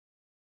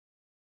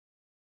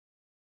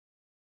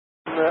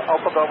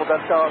Alpha Bravo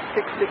Delta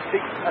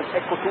 666 and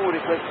Echo 2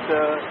 request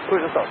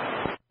cruise and start.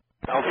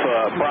 Alpha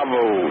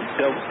Bravo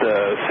Delta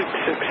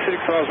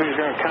 666, also he's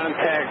going to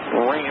contact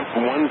ramp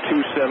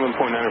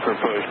 127.9 for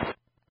push.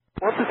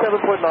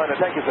 127.9,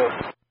 thank you, sir.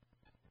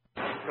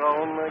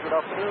 Ground, good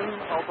afternoon.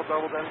 Alpha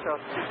Bravo Delta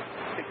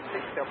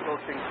 666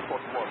 approaching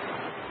Port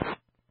 1.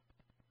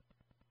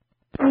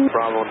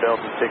 Bravo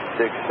Delta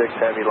 666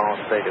 Heavy Las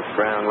Vegas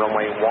ground,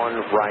 runway 1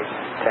 right,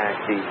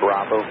 taxi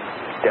Bravo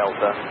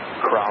Delta,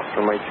 cross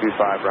runway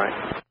 25 right.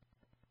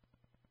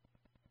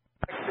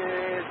 Taxi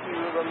to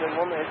runway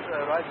 1 is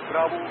right,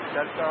 Bravo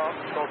Delta,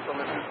 cross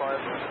runway 25,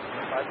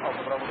 right,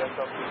 Alpha Bravo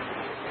Delta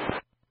 666.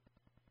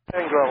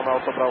 And ground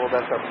Alpha Bravo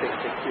Delta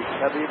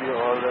 666 Heavy, we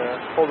are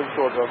holding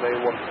short runway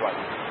 1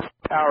 right.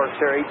 Tower,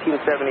 sir,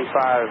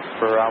 1875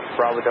 for Alpha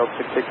Bravo Delta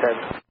 666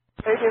 Heavy.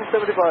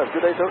 1875,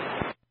 good day, sir.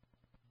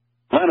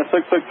 Atlanta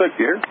 666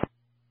 here.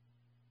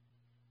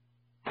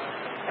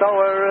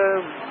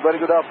 Tower, very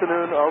good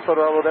afternoon. Alpha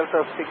Bravo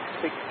Delta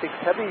 666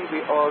 Heavy.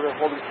 We are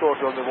holding short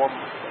on the 1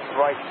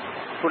 right,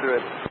 fully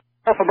ready.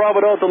 Alpha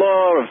Bravo Delta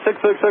Law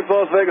 666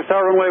 Las Vegas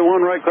Tower, runway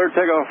 1 right, clear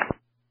takeoff.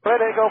 Clear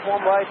takeoff,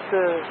 1 right,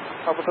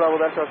 Alpha Bravo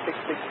Delta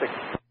 666.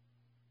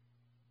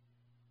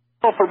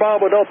 Alpha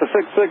Bravo Delta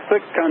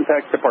 666,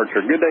 contact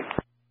departure. Good day.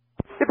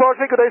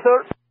 Departure, good day,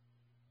 sir.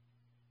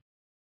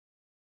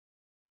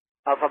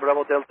 Alpha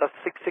Bravo Delta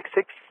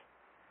 666,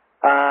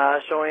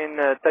 showing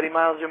 30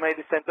 miles. You may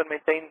descend and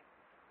maintain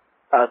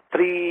 8,000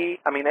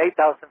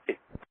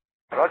 feet.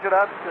 Roger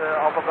that,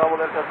 Alpha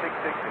Bravo Delta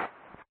 666.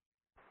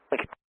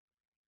 Thank you.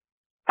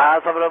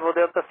 Alpha Bravo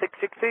Delta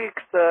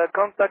 666,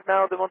 contact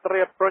now the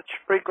Monterrey approach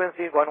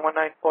frequency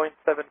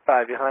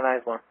 119.75. You have a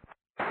nice one.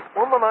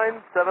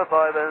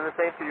 119.75, and the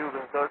same to you,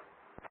 then, sir.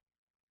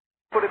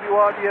 For the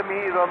BUR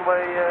DME,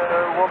 runway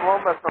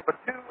 11, that's number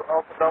 2,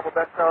 Alpha Bravo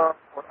Delta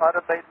on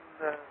Iron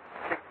Maiden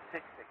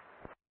 666.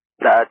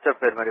 That's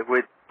affirmative.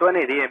 With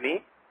 20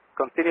 DME,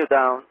 continue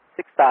down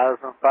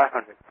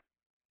 6,500.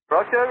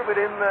 Roger,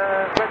 within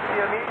 20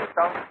 DME,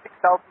 down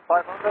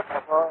 6,500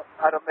 of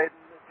Iron Maiden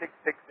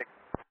 666.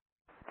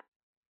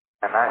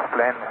 A nice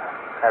plane,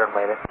 Iron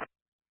Maiden.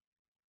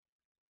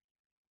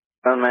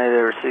 Iron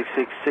Maiden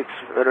 666,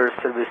 weather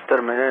service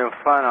terminated,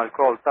 final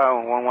call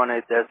tower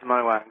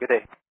 118.1. Good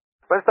day.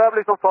 When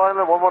established on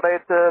final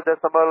 118.1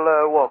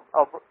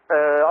 of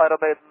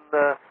Iron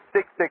Maiden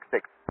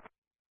 666.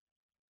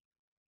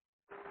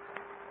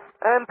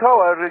 And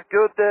Tower,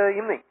 good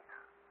evening.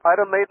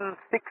 Iron Maiden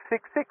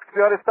 666,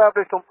 we are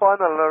established on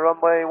final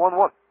runway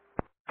 11.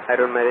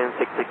 Iron Maiden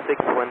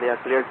 666, when they are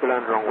cleared to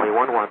land runway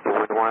 11 to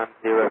 110,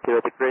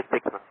 clear to create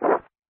 6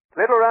 knots.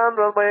 Later round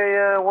runway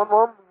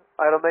 11,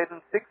 Iron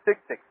Maiden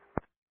 666.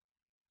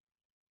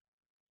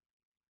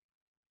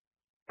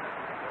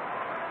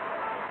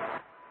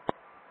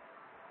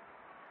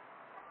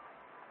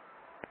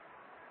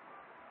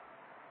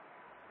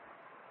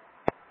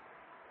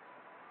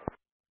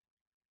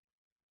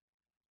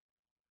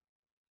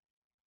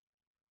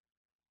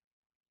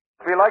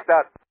 We like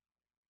that.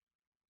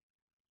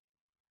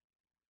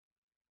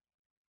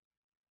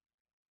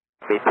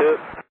 B2.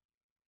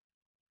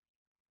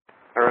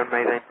 Iron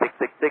Maiden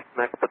 666,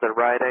 next to the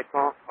right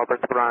echo, over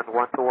to ground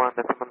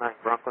 121.9,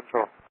 ground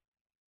control.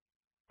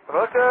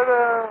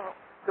 Roger,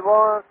 to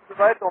the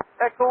right on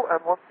echo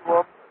and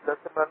 121.9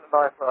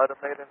 for Iron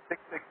Maiden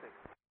 666.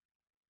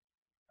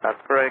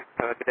 That's correct,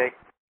 have a good day.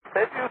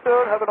 Thank you,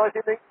 sir, have a nice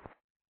evening.